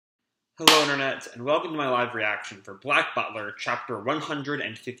Hello Internet, and welcome to my live reaction for Black Butler, chapter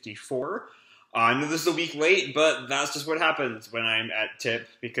 154. I know this is a week late, but that's just what happens when I'm at TIP,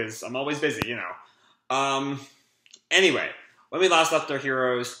 because I'm always busy, you know. Anyway, when we last left our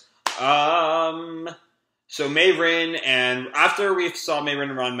heroes, so Mayrin, and after we saw Mayrin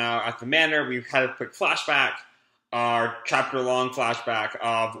and Ronmao at the manor, we had a quick flashback, our chapter-long flashback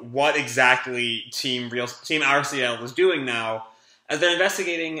of what exactly Team RCL is doing now, as they're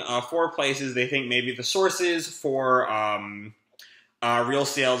investigating 4 places they think may be the sources for Real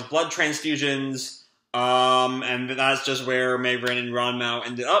CL's blood transfusions, and that's just where Mayrin and Ronmao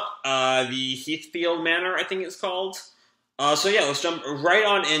ended up. The Heathfield Manor, I think it's called. So yeah, let's jump right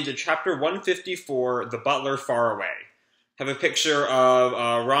on into chapter 154, The Butler Far Away. Have a picture of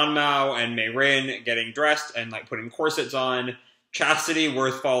Ronmao and Mayrin getting dressed and like putting corsets on. Chastity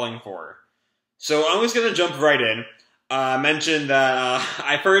worth falling for. So I'm just gonna jump right in. Mentioned that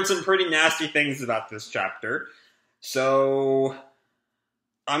I've heard some pretty nasty things about this chapter, so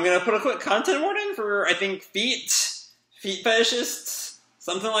I'm gonna put a quick content warning for, I think, feet fetishists,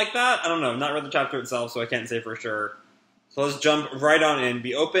 something like that. I don't know, not read the chapter itself, so I can't say for sure. So let's jump right on in.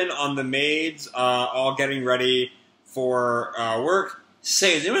 Be open on the maids, all getting ready for work.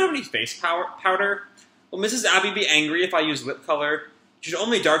 Say, does anyone have any face powder? Will Mrs. Abby be angry if I use lip color? You should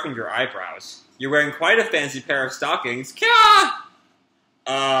only darken your eyebrows. You're wearing quite a fancy pair of stockings. Kya!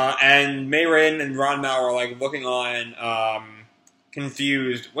 And Mayrin and Ronmao are like looking on,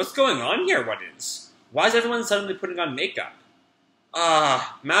 confused. What's going on here? What is? Why is everyone suddenly putting on makeup?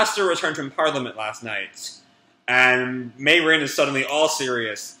 Master returned from Parliament last night, and Mayrin is suddenly all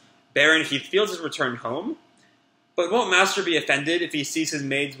serious. Baron Heathfield has returned home? But won't Master be offended if he sees his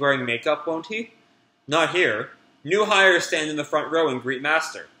maids wearing makeup, won't he? Not here. New hires stand in the front row and greet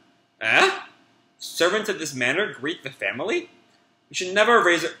Master. Eh? Servants at this manor greet the family? We should never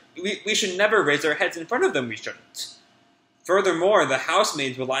raise our heads in front of them, we shouldn't. Furthermore, the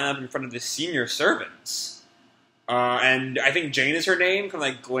housemaids will line up in front of the senior servants. And I think Jane is her name, kind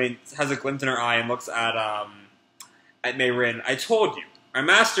of like has a glint in her eye and looks at Mayrin. I told you, our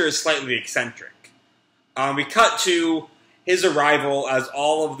master is slightly eccentric. We cut to his arrival as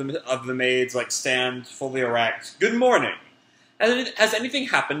all of the maids like stand fully erect. Good morning. Has anything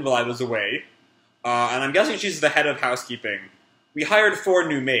happened while I was away? And I'm guessing she's the head of housekeeping. We hired 4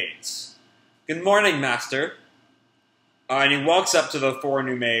 new maids. Good morning, Master. And he walks up to the 4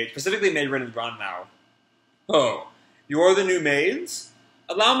 new maids, specifically Mayrin and Ronmao. Oh, you are the new maids?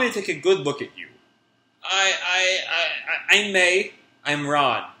 Allow me to take a good look at you. I'm May. I'm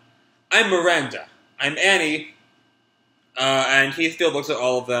Ron. I'm Miranda. I'm Annie. And Heathfield looks at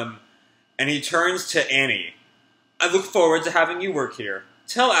all of them, and he turns to Annie. I look forward to having you work here.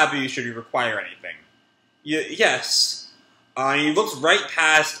 Tell Abby should you require anything. Yes. He looks right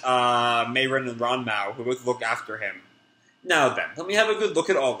past Mayrin and Ronmao, who both look after him. Now then, let me have a good look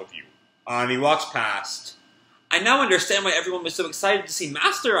at all of you. He walks past. I now understand why everyone was so excited to see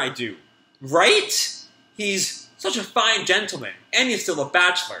Master, I do. Right? He's such a fine gentleman, and he's still a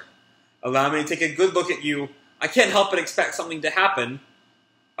bachelor. Allow me to take a good look at you. I can't help but expect something to happen.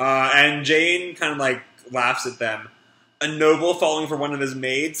 And Jane kind of like laughs at them. A noble falling for one of his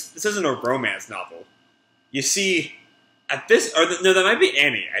maids? This isn't a romance novel. You see, at this, no, that might be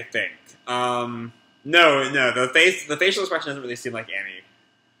Annie, I think. No, the facial expression doesn't really seem like Annie.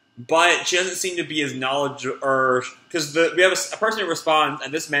 But she doesn't seem to be as knowledgeable, because we have a person who responds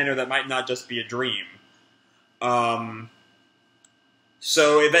in this manner that might not just be a dream.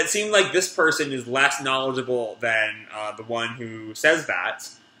 So that seemed like this person is less knowledgeable than the one who says that.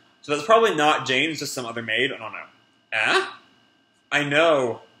 So that's probably not Jane, it's just some other maid. I don't know. Eh? I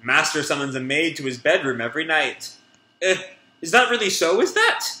know. Master summons a maid to his bedroom every night. Is that really so, is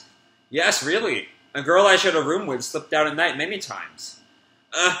that? Yes, really. A girl I shared a room with slipped out at night many times.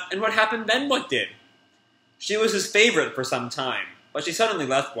 And what happened then? What did? She was his favorite for some time, but she suddenly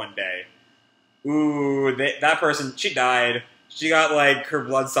left one day. Ooh, that person, she died. She got, like, her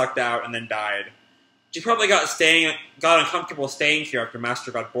blood sucked out and then died. She probably got uncomfortable staying here after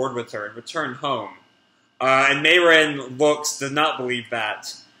Master got bored with her and returned home. And Mayrin does not believe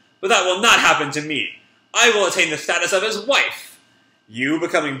that. But that will not happen to me. I will attain the status of his wife. You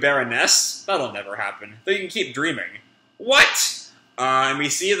becoming Baroness? That'll never happen. Though you can keep dreaming. What? And we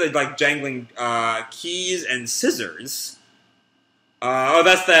see the, like, jangling keys and scissors. Oh,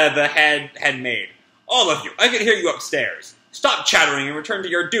 that's the head maid. All of you, I can hear you upstairs. Stop chattering and return to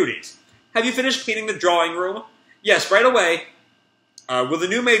your duties. Have you finished cleaning the drawing room? Yes, right away. Will the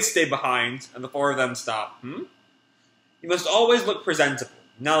new maid stay behind? And the 4 of them stop. You must always look presentable,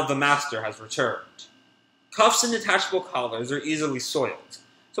 now the master has returned. Cuffs and detachable collars are easily soiled.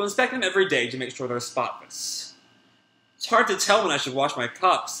 so inspect them every day to make sure they're spotless. It's hard to tell when I should wash my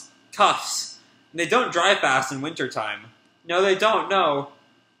cuffs. They don't dry fast in wintertime. No, they don't, no.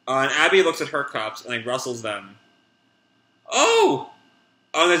 And Abby looks at her cuffs and, like, rustles them. Oh!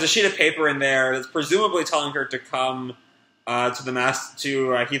 Oh, and there's a sheet of paper in there that's presumably telling her to come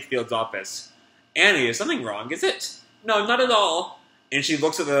to Heathfield's office. Annie, is something wrong, is it? No, not at all. And she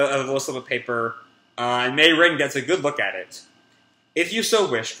looks at the little slip of paper, and May Rin gets a good look at it. If you so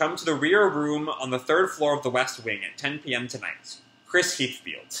wish, come to the rear room on the 3rd floor of the West Wing at 10 p.m. tonight. Chris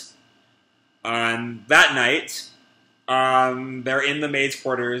Heathfield. That night, they're in the maid's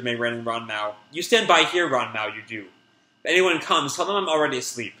quarters, May Rin and Ron Mao. You stand by here, Ron Mao, you do. If anyone comes, tell them I'm already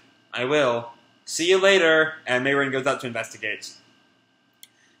asleep. I will. See you later. And May Rin goes out to investigate.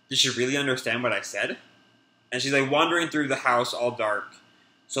 Did she really understand what I said? And she's like wandering through the house all dark.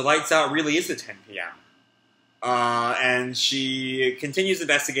 So lights out really is at 10 p.m. And she continues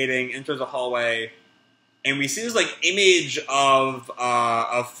investigating, enters a hallway, and we see this like image of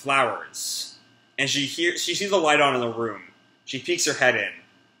flowers. And she sees a light on in the room. She peeks her head in.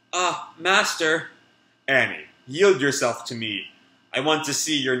 Master. Annie, yield yourself to me. I want to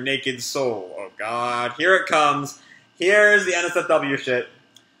see your naked soul. Oh God, here it comes. Here's the NSFW shit.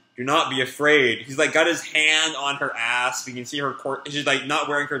 Do not be afraid. He's like got his hand on her ass. We can see her she's like not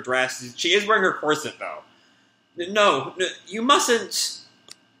wearing her dress. She is wearing her corset though. No, you mustn't.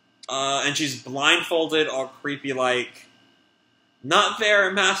 And she's blindfolded, all creepy like. Not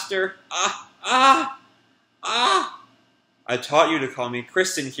there, master. I taught you to call me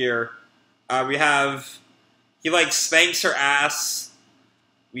Kristen here. He like spanks her ass.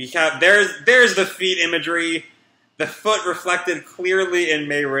 There's the feet imagery. The foot reflected clearly in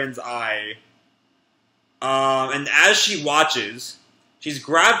May Rin's eye. And as she watches, she's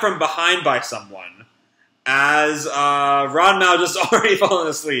grabbed from behind by someone. As Ron Mao just already fallen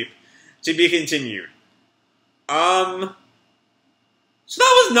asleep. To be continued. So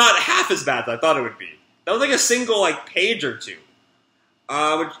that was not half as bad as I thought it would be. That was like a single like page or two.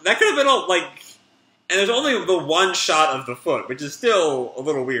 That could have been all like, and there's only the one shot of the foot, which is still a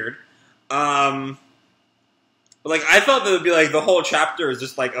little weird. But like I thought that it would be like the whole chapter is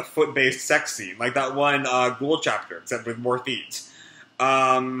just like a foot-based sex scene, like that one Ghoul chapter, except with more feet.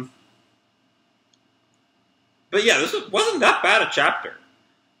 But yeah, this wasn't that bad a chapter.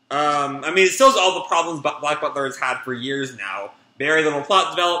 I mean, it still has all the problems Black Butler has had for years now. Very little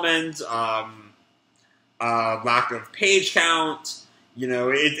plot development, lack of page count. You know,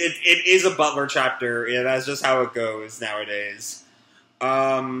 it is a Butler chapter. Yeah, that's just how it goes nowadays.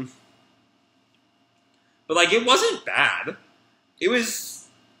 But, like, it wasn't bad. It was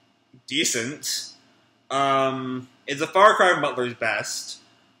decent. It's a far cry from Butler's best.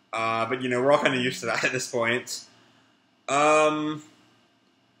 But, you know, we're all kind of used to that at this point. But,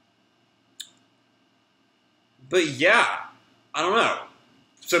 yeah. I don't know.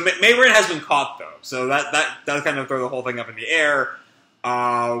 So, May Rin has been caught, though. So, that does kind of throw the whole thing up in the air.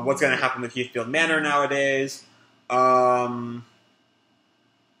 What's going to happen with Heathfield Manor nowadays? Now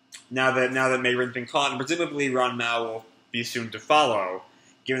that May Rin's been caught, and presumably Ron Mao will be soon to follow,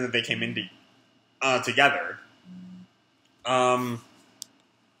 given that they came in together. But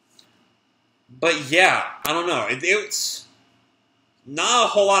yeah, I don't know. It's not a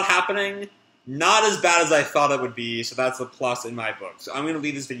whole lot happening. Not as bad as I thought it would be, so that's a plus in my book. So I'm going to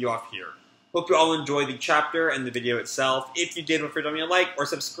leave this video off here. Hope you all enjoyed the chapter and the video itself. If you did, feel free to drop me a like or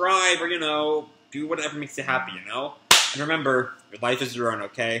subscribe or, you know, do whatever makes you happy, you know? And remember, your life is your own,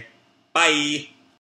 okay? Bye!